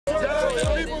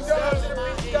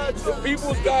The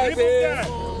people's guy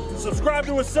is. Subscribe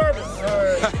to his service.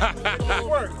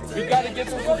 Work. We gotta get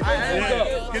them subscriptions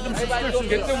up. Get them subscriptions.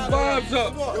 Get them vibes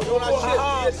up.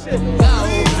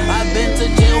 I've been to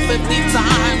jail 50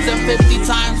 times, and 50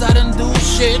 times I done do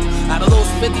shit. Out of those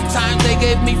 50 times, they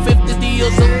gave me 50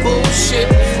 deals of bullshit.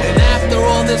 And after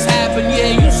all this happened,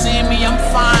 yeah, you see me, I'm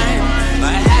fine.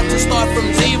 I had to start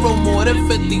from zero more than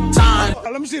 50 times.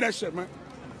 Let me see that shit, man.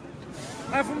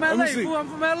 I'm from LA, fool. I'm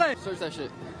from LA. Search that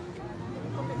shit.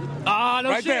 Ah, no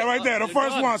right shit. Right there, the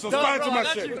first one. Subscribe to my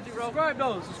shit. Subscribe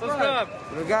those. Subscribe.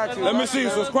 We got you. Let me see.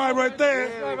 Subscribe right there.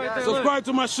 Subscribe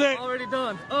to my shit. Already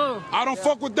done. Oh. I don't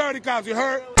fuck with dirty cops, you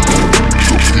heard?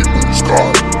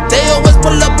 They always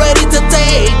pull up ready to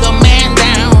take a man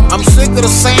down. I'm sick of the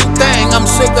same thing, I'm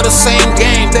sick of the same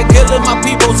game. They're killing my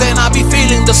peoples and I be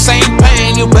feeling the same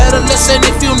pain. You better listen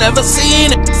if you never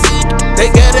seen it. They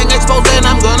getting exposed and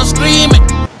I'm gonna scream it.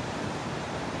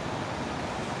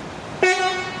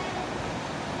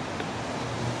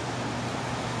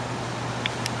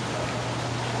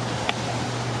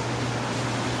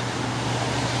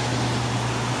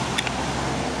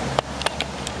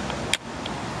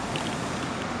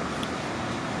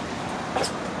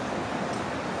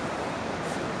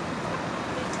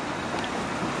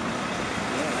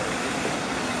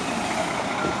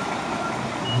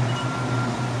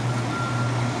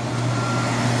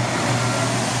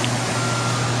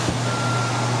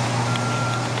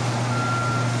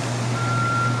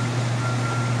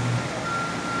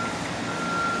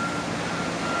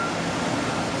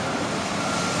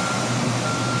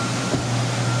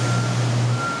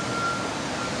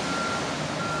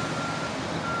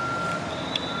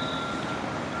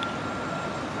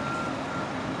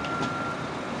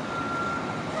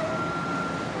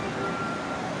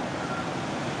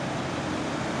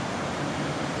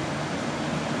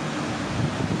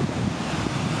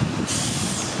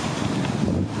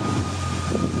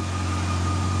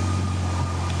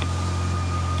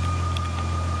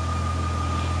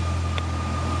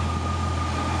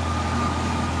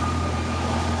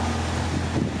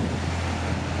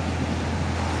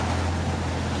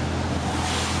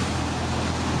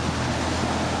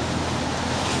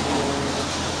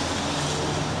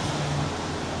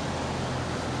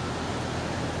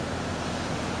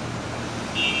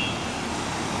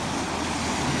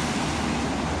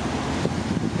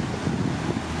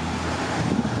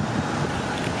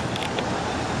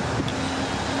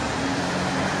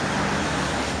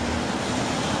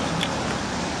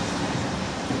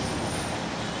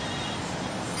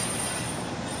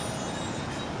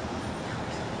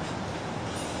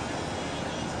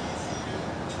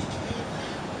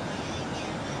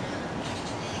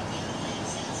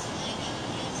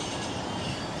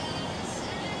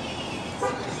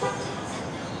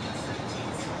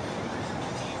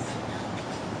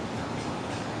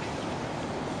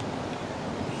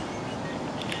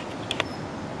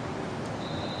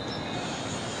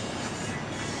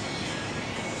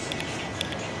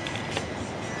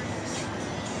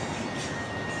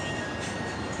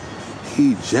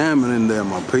 He jamming in there,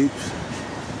 my peeps.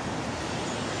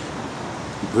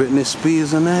 Britney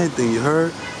Spears and everything, you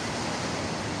heard?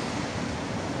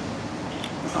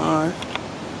 Alright.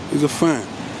 He's a fan.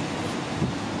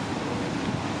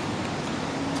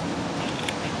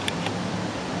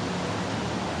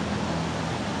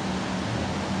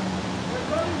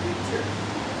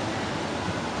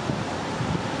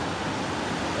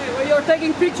 Hey, well, you're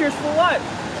taking pictures for what?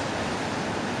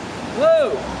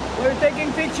 Whoa, we're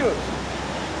taking pictures.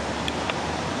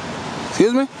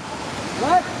 Excuse me?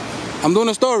 What? I'm doing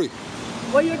a story.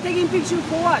 Well, you're taking pictures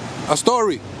for what? A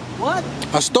story. What?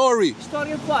 A story.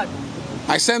 Story of what?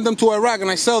 I send them to Iraq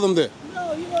and I sell them there.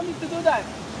 No, you don't need to do that.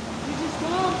 This is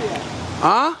Columbia.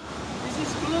 Huh? This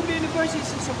is Columbia University.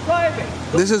 This is a private.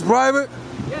 This is private?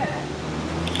 Yeah.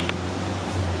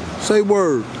 Say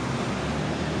word.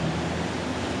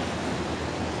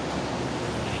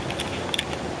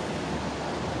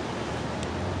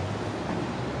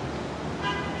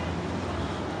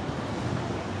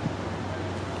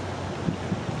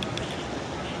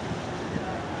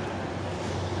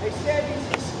 I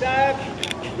said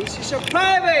this is a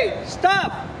private.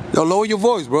 Stop. Yo, lower your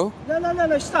voice, bro.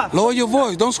 No, stop. Lower your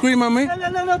voice. Don't scream at me.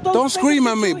 No, Don't scream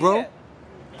at me, bro.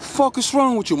 Fuck is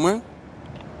wrong with you, man?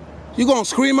 You gonna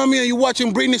scream at me and you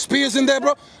watching Britney Spears in there,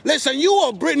 bro? Listen, you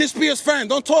a Britney Spears fan.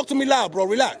 Don't talk to me loud, bro.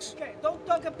 Relax. Okay, don't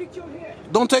take a picture here.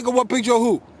 Don't take a what picture of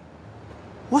who?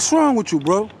 What's wrong with you,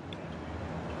 bro?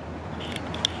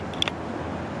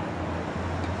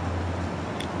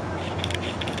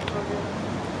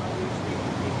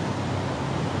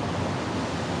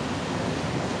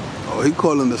 Oh, Oh, he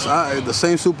calling the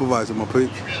same supervisor, my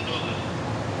peeps.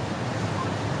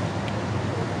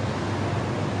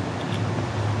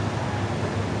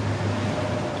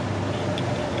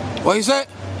 What he said?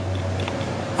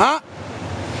 Huh?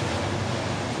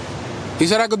 He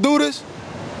said I could do this?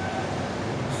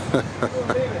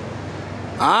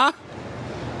 Huh?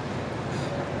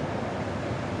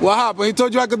 What happened? He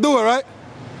told you I could do it, right?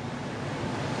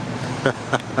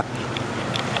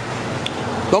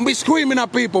 Don't be screaming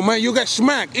at people, man. You get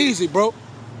smacked easy, bro.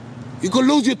 You could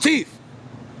lose your teeth.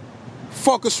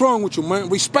 Fuck is wrong with you, man?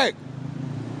 Respect.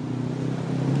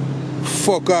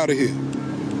 Fuck out of here.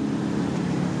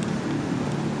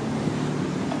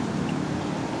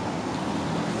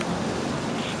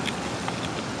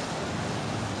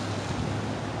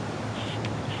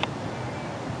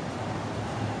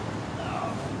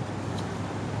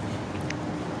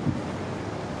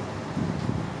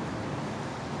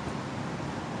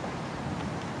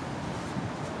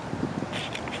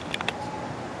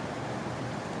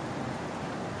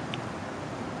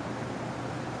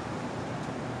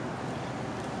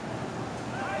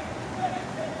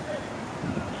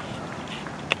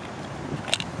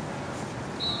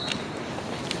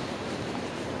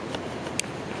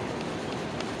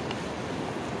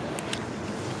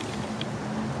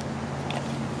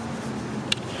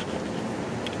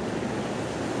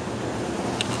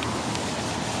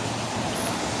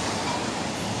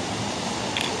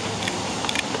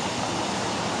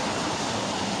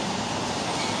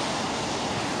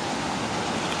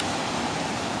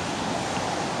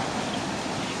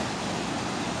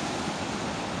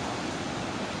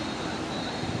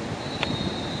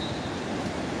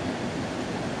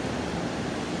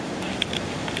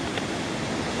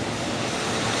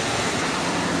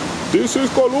 This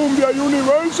is Columbia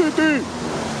University.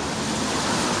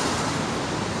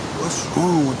 What's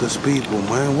wrong with these people,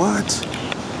 man? What?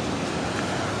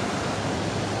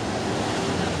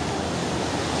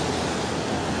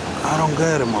 I don't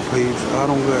get it, my peeps. I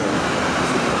don't get it.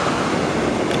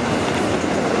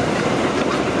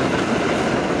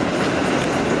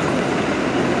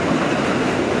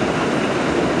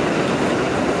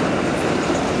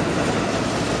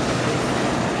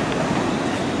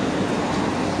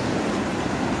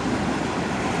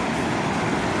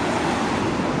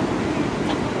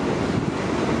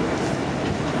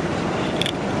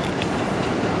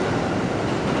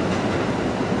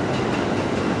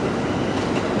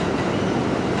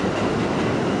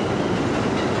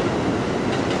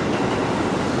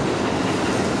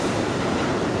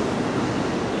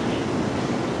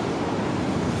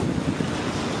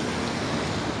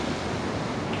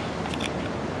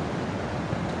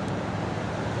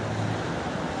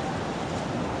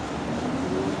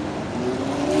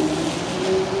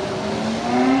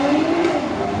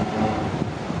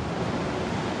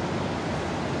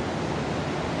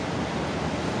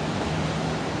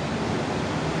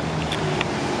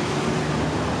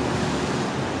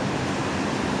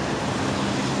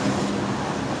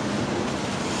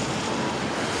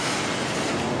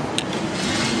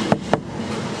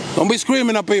 Don't be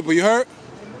screaming at people, you heard?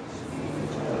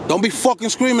 Don't be fucking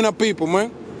screaming at people,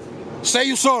 man. Say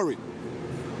you sorry.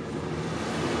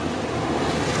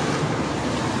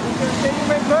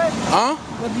 Huh?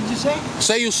 What did you say?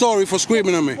 Say you sorry for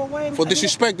screaming at me, Well, for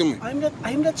disrespecting me.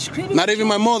 I'm not screaming. Not even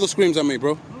my mother screams at me,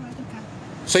 bro. All right,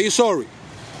 okay. Say you sorry.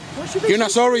 Why should I You're not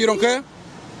say sorry, you don't care?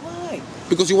 Why?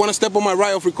 Because you want to step on my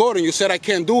right of recording. You said I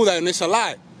can't do that and it's a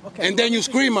lie. Okay, And then you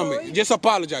scream at me. sorry? Just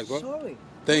apologize, bro. Sorry.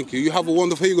 Thank you. You have a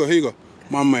wonderful, here you go.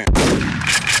 My man.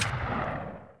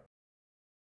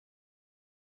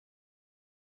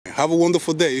 Have a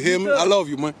wonderful day. You hear me? I love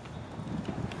you, man.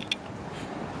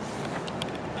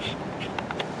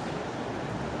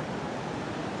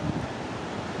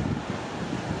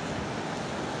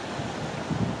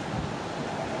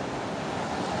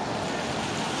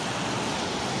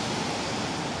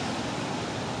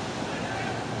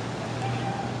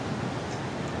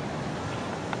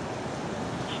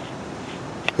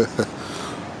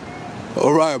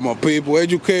 All right, my people.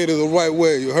 Educated the right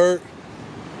way. You heard?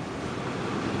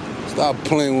 Stop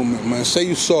playing with me, man. Say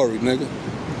you sorry, nigga.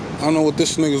 I don't know what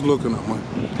this nigga's looking at, man.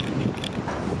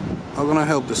 How can I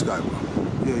help this guy, bro?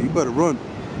 Yeah, you better run.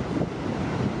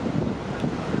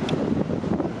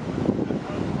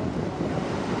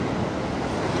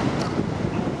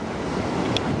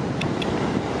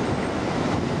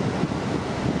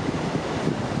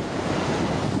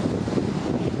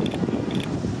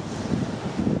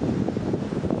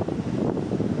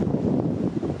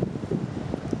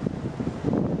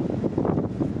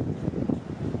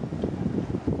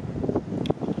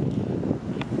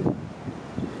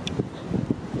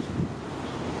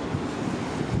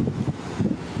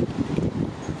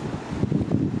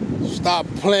 Stop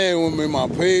playing with me, my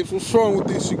peeps. What's wrong with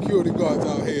these security guards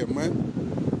out here,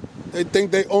 man? They think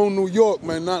they own New York,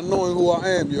 man, not knowing who I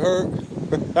am, you heard?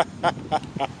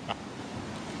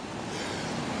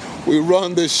 We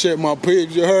run this shit, my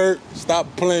peeps, you heard? Stop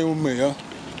playing with me, huh?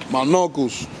 My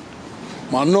knuckles.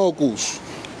 My knuckles.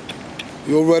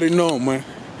 You already know, man.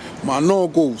 My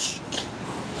knuckles.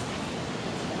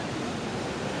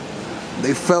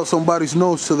 They felt somebody's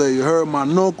nose today, you heard? My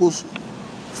knuckles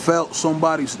felt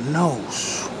somebody's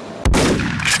nose.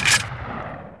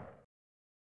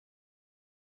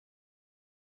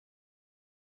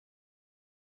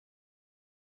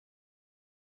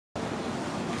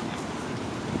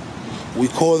 We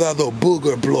call that the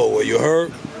booger blower, you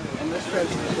heard?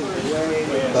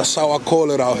 That's how I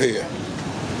call it out here.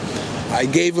 I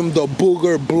gave him the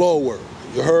booger blower,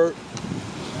 you heard?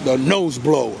 The nose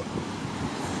blower.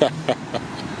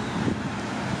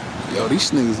 Yo,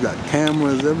 these niggas got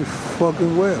cameras every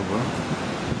fucking where, bro.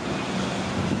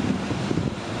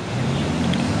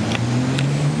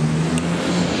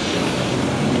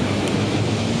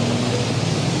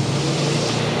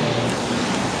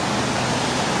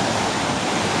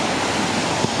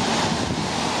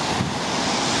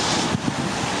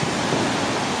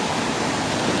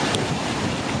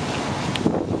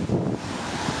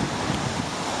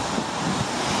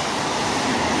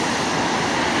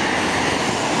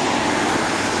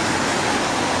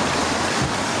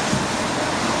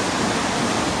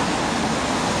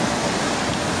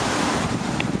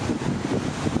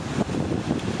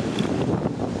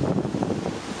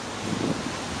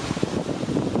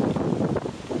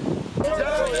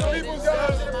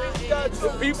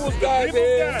 People's guys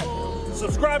here.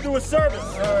 Subscribe to his service.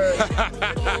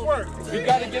 Work. We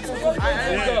gotta get them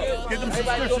subscriptions up. Get them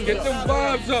subscriptions. Get them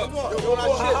vibes up.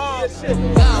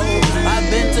 I've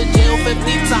been to jail 50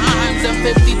 times, and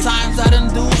 50 times I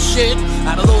done do shit.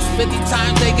 Out of those 50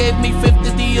 times, they gave me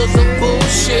 50 deals of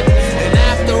bullshit. And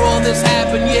after all this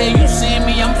happened, yeah, you see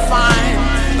me, I'm fine.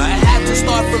 I had to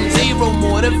start from zero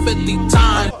more than 50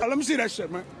 times. Let me see that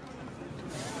shit, man.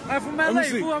 I'm from LA,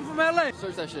 fool. I'm from LA.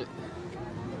 Search that shit.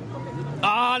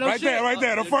 Ah, no right shit. there, right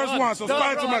there. The first one.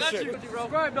 Subscribe to my shit.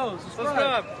 Subscribe though.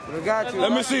 Subscribe.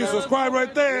 Let me see. Subscribe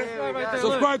right there.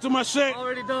 Subscribe to my shit.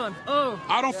 Already done. Oh.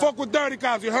 I don't fuck with dirty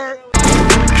cops, you heard?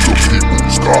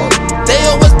 They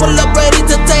always pull up ready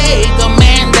to take a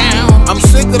man down. I'm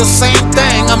sick of the same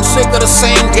thing, I'm sick of the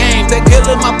same game. They're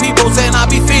killing my peoples and I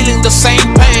be feeling the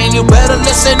same pain. You better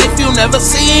listen if you never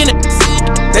seen it.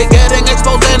 They getting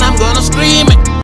exposed and I'm gonna scream it.